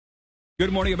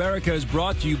Good Morning America is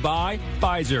brought to you by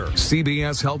Pfizer.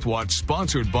 CBS Health Watch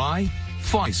sponsored by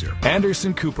Pfizer.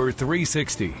 Anderson Cooper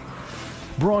 360.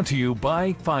 Brought to you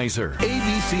by Pfizer.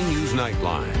 ABC News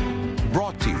Nightline.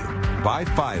 Brought to you by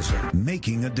Pfizer.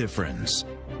 Making a difference.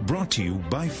 Brought to you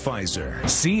by Pfizer.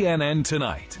 CNN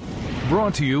Tonight.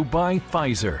 Brought to you by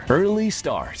Pfizer. Early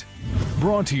Start.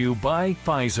 Brought to you by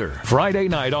Pfizer. Friday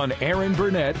night on Aaron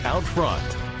Burnett Out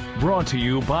Front. Brought to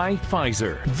you by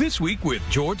Pfizer. This Week with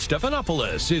George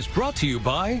Stephanopoulos is brought to you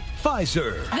by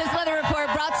Pfizer. This weather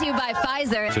report brought to you by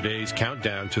Pfizer. Today's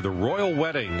countdown to the royal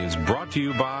wedding is brought to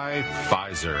you by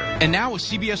Pfizer. And now a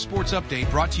CBS Sports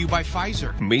Update brought to you by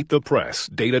Pfizer. Meet the Press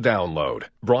Data Download.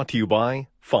 Brought to you by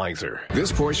Pfizer.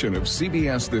 This portion of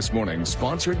CBS This Morning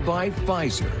sponsored by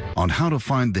Pfizer. On how to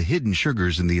find the hidden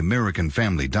sugars in the American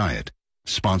family diet.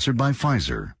 Sponsored by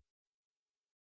Pfizer.